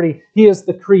authority, He is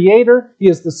the creator, He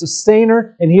is the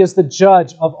sustainer, and He is the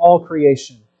judge of all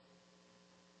creation.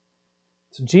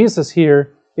 So Jesus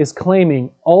here is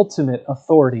claiming ultimate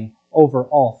authority over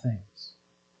all things.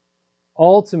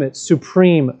 Ultimate,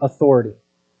 supreme authority.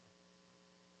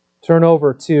 Turn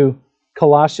over to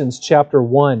Colossians chapter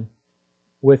 1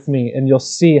 with me, and you'll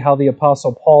see how the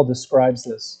Apostle Paul describes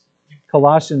this.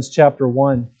 Colossians chapter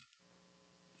 1.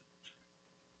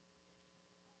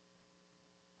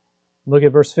 Look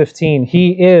at verse 15.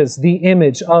 He is the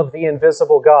image of the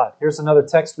invisible God. Here's another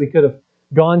text we could have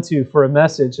gone to for a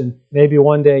message, and maybe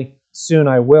one day soon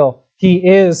I will. He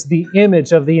is the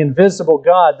image of the invisible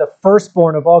God, the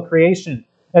firstborn of all creation.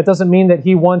 That doesn't mean that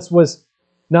He once was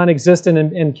non-existent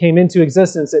and came into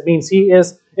existence. It means He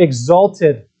is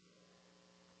exalted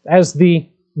as the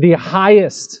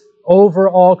highest over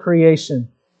all creation.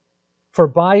 For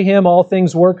by Him all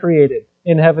things were created,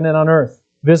 in heaven and on earth,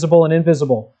 visible and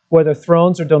invisible, whether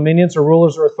thrones or dominions or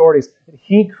rulers or authorities.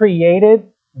 He created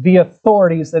the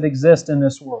authorities that exist in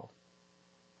this world.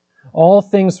 All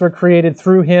things were created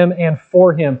through Him and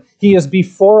for Him. He is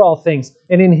before all things,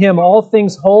 and in Him all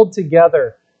things hold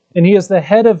together. And He is the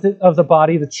head of the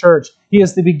body, the church. He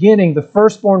is the beginning, the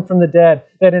firstborn from the dead,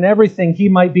 that in everything He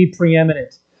might be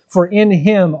preeminent. For in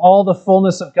Him all the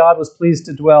fullness of God was pleased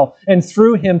to dwell, and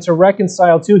through Him to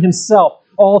reconcile to Himself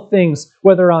all things,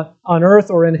 whether on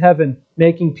earth or in heaven,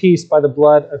 making peace by the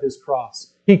blood of His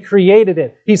cross. He created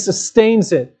it. He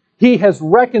sustains it. He has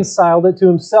reconciled it to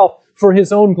Himself for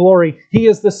His own glory. He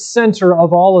is the center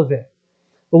of all of it.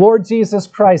 The Lord Jesus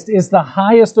Christ is the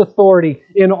highest authority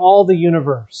in all the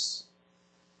universe.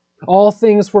 All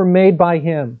things were made by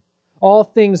Him. All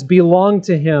things belong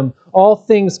to Him. All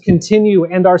things continue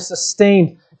and are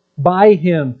sustained by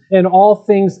Him. And all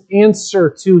things answer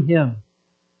to Him.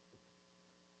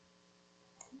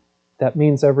 That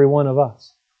means every one of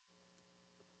us.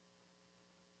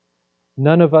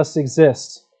 None of us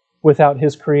exists without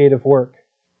His creative work.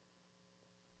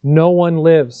 No one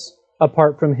lives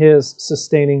apart from His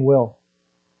sustaining will.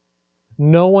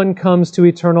 No one comes to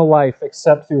eternal life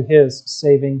except through His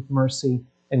saving mercy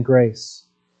and grace.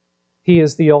 He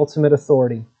is the ultimate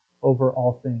authority over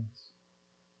all things.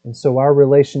 And so our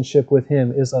relationship with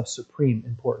Him is of supreme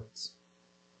importance.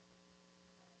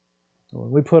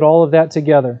 When we put all of that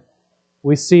together,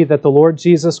 we see that the Lord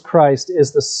Jesus Christ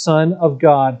is the Son of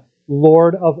God,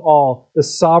 Lord of all, the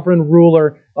sovereign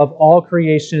ruler of all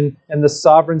creation, and the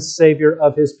sovereign Savior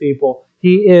of His people.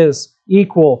 He is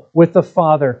equal with the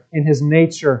Father in His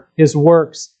nature, His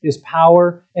works, His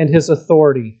power, and His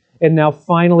authority. And now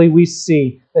finally we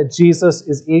see that Jesus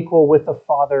is equal with the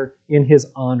Father in His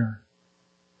honor.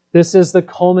 This is the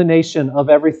culmination of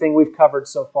everything we've covered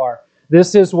so far.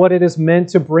 This is what it is meant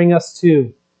to bring us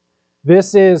to.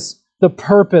 This is the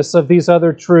purpose of these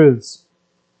other truths.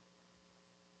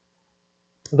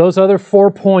 Those other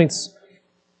 4 points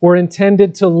were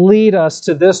intended to lead us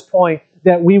to this point,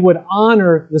 that we would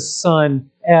honor the Son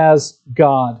as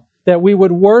God, that we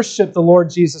would worship the Lord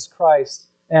Jesus Christ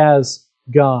as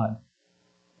God.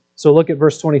 So look at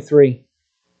verse 23.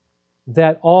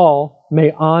 That all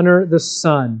may honor the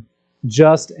Son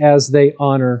just as they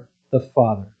honor the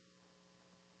Father.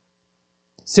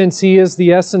 Since He is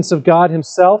the essence of God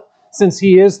Himself, since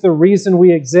He is the reason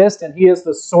we exist and He is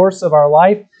the source of our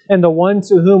life and the one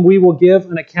to whom we will give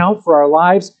an account for our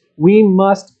lives, we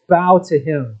must bow to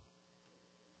Him.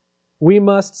 We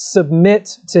must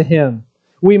submit to Him.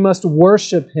 We must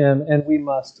worship Him and we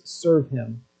must serve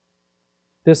Him.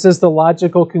 This is the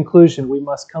logical conclusion we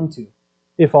must come to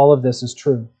if all of this is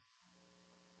true.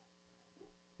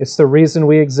 It's the reason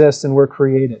we exist and we're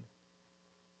created.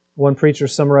 One preacher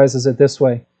summarizes it this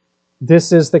way: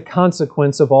 this is the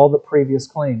consequence of all the previous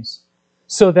claims,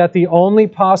 so that the only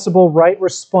possible right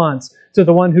response to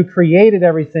the one who created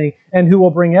everything and who will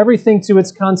bring everything to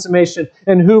its consummation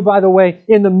and who, by the way,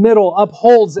 in the middle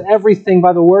upholds everything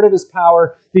by the word of His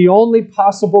power, the only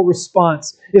possible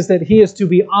response is that He is to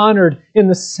be honored in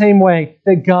the same way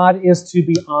that God is to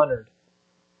be honored.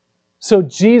 So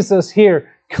Jesus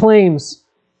here claims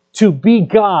to be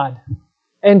God,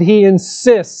 and He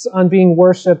insists on being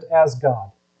worshipped as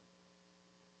God.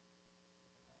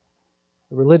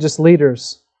 The religious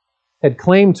leaders had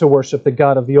claimed to worship the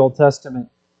God of the Old Testament.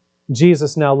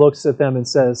 Jesus now looks at them and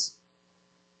says,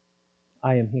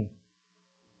 I am He.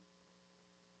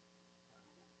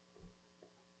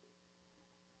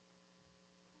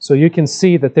 So you can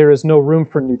see that there is no room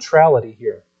for neutrality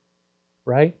here,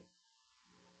 right?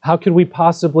 How could we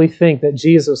possibly think that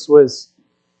Jesus was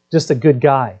just a good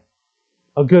guy,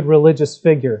 a good religious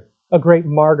figure, a great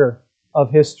martyr of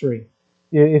history?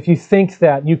 If you think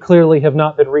that, you clearly have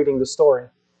not been reading the story.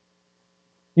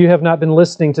 You have not been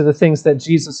listening to the things that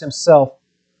Jesus Himself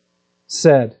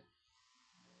said.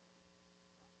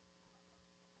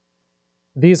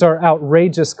 These are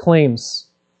outrageous claims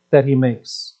that He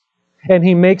makes. And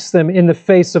He makes them in the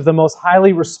face of the most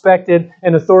highly respected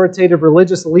and authoritative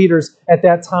religious leaders at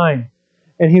that time.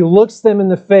 And He looks them in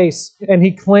the face and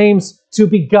He claims to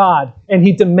be God and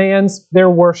He demands their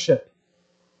worship.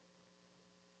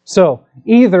 So,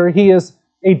 either He is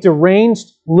a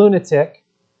deranged lunatic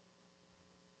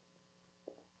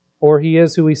or He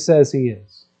is who He says He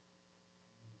is.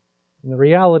 And the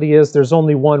reality is there's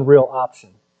only one real option.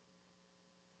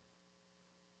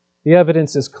 The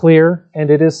evidence is clear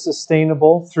and it is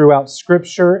sustainable throughout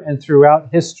Scripture and throughout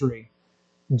history.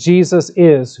 Jesus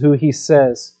is who He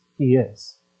says He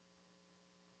is.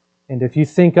 And if you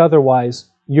think otherwise,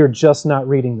 you're just not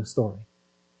reading the story.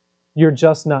 You're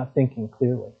just not thinking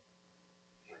clearly.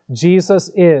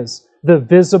 Jesus is the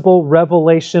visible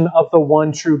revelation of the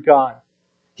one true God.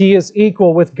 He is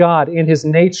equal with God in His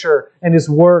nature and His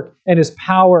work and His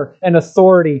power and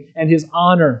authority and His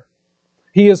honor.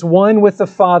 He is one with the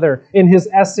Father in His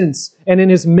essence and in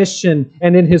His mission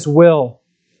and in His will.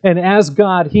 And as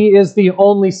God, He is the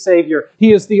only Savior.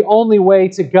 He is the only way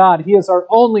to God. He is our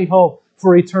only hope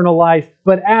for eternal life.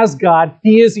 But as God,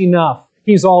 He is enough.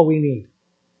 He's all we need.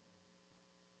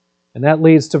 And that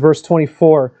leads to verse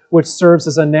 24, which serves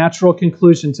as a natural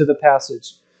conclusion to the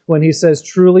passage, when He says,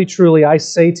 truly, truly, I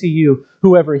say to you,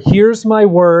 whoever hears my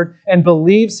word and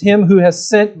believes Him who has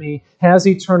sent me has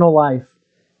eternal life.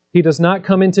 He does not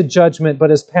come into judgment,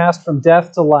 but is passed from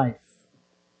death to life.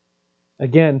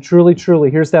 Again, truly,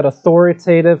 truly, here's that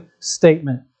authoritative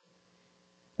statement.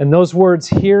 And those words,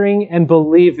 hearing and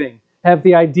believing, have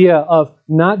the idea of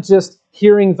not just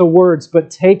hearing the words, but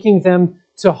taking them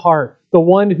to heart. The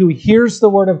one who hears the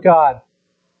word of God,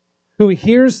 who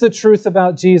hears the truth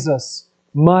about Jesus,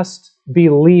 must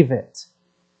believe it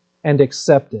and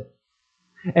accept it.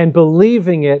 And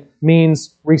believing it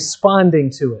means responding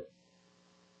to it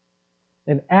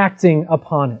and acting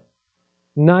upon it.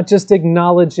 Not just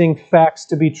acknowledging facts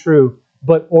to be true,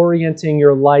 but orienting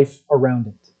your life around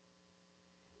it.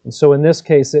 And so in this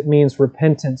case, it means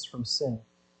repentance from sin.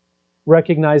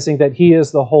 Recognizing that He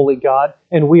is the holy God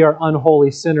and we are unholy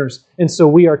sinners. And so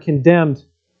we are condemned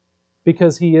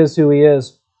because He is who He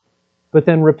is. But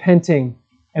then repenting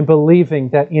and believing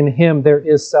that in Him there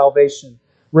is salvation.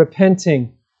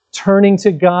 Repenting, turning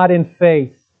to God in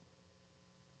faith,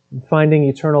 and finding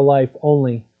eternal life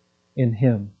only in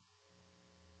Him.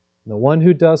 The one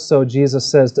who does so, Jesus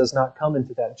says, does not come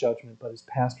into that judgment, but is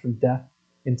passed from death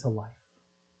into life.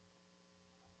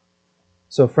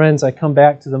 So friends, I come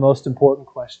back to the most important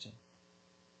question.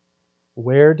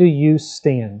 Where do you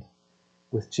stand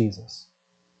with Jesus?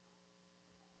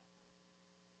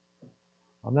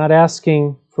 I'm not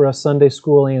asking for a Sunday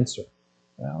school answer.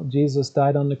 Well, Jesus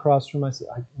died on the cross for my sin.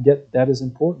 I get that is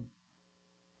important.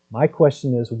 My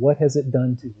question is, what has it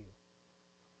done to you?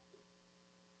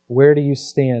 Where do you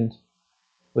stand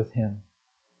with Him?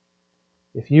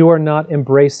 If you are not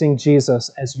embracing Jesus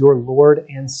as your Lord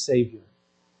and Savior,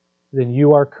 then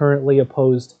you are currently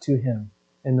opposed to Him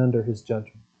and under His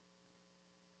judgment.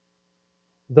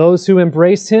 Those who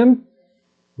embrace Him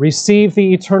Receive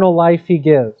the eternal life He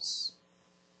gives.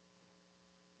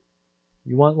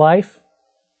 You want life?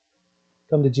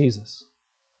 Come to Jesus.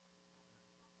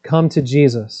 Come to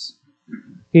Jesus.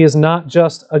 He is not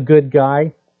just a good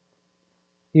guy.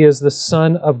 He is the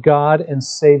Son of God and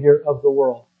Savior of the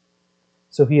world.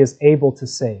 So He is able to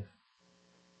save.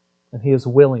 And He is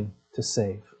willing to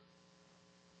save.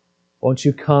 Won't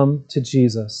you come to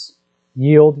Jesus?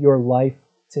 Yield your life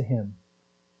to Him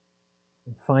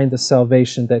and find the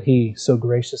salvation that He so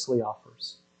graciously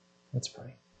offers. Let's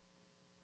pray.